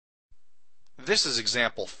This is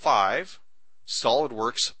example 5,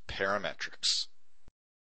 SolidWorks Parametrics.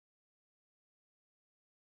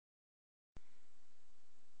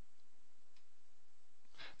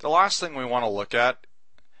 The last thing we want to look at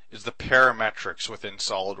is the parametrics within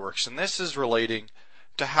SolidWorks, and this is relating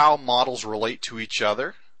to how models relate to each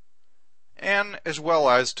other and as well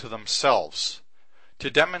as to themselves. To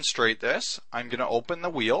demonstrate this, I'm going to open the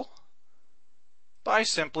wheel by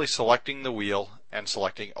simply selecting the wheel and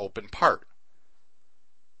selecting Open Part.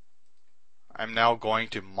 I'm now going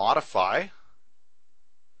to modify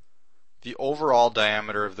the overall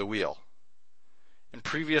diameter of the wheel. In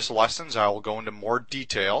previous lessons, I will go into more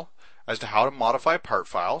detail as to how to modify part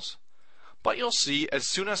files, but you'll see as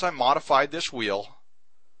soon as I modified this wheel,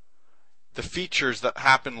 the features that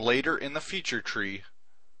happen later in the feature tree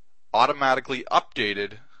automatically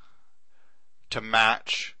updated to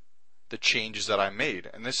match the changes that I made,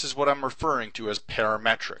 and this is what I'm referring to as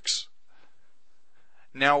parametrics.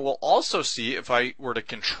 Now we'll also see if I were to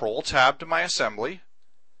Control Tab to my assembly.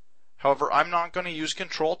 However, I'm not going to use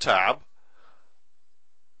Control Tab.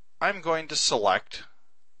 I'm going to select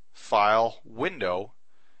File, Window,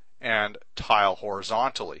 and Tile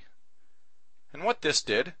Horizontally. And what this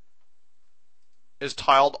did is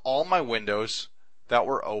tiled all my windows that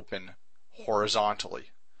were open horizontally.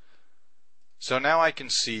 So now I can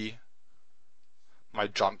see my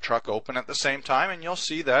dump truck open at the same time, and you'll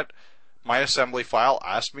see that my assembly file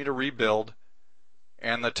asked me to rebuild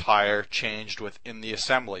and the tire changed within the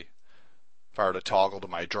assembly. If I were to toggle to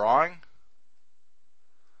my drawing,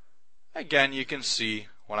 again you can see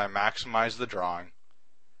when I maximize the drawing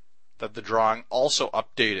that the drawing also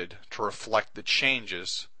updated to reflect the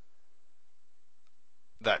changes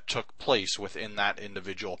that took place within that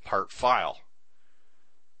individual part file.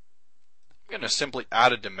 I'm going to simply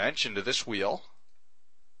add a dimension to this wheel,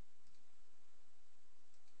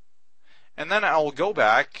 and then I will go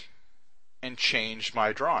back and change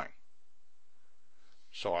my drawing.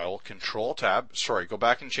 So I will go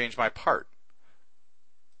back and change my part.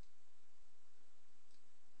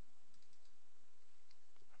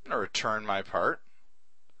 I'm going to return my part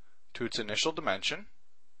to its initial dimension.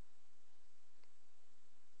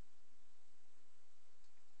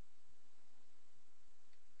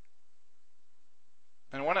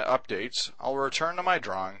 And when it updates, I'll return to my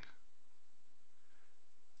drawing,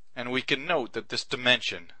 and we can note that this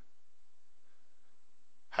dimension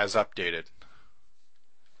has updated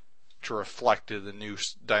to reflect the new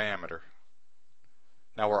diameter.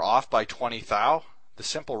 Now we're off by 20 thou. The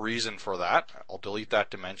simple reason for that, I'll delete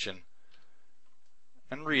that dimension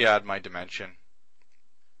and re-add my dimension.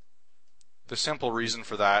 The simple reason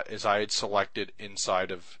for that is I had selected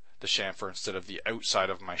inside of the chamfer instead of the outside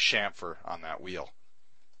of my chamfer on that wheel.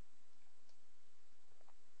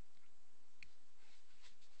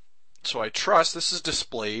 So I trust this is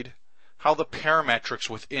displayed how the parametrics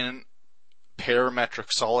within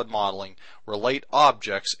parametric solid modeling relate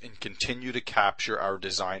objects and continue to capture our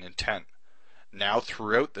design intent. Now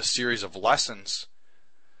throughout the series of lessons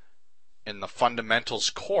in the fundamentals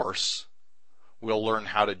course, we'll learn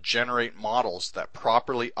how to generate models that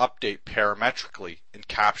properly update parametrically and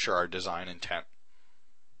capture our design intent.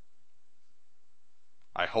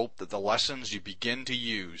 I hope that the lessons you begin to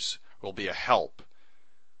use will be a help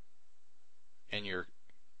in your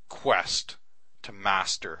quest to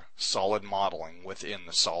master solid modeling within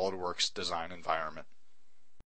the SolidWorks design environment.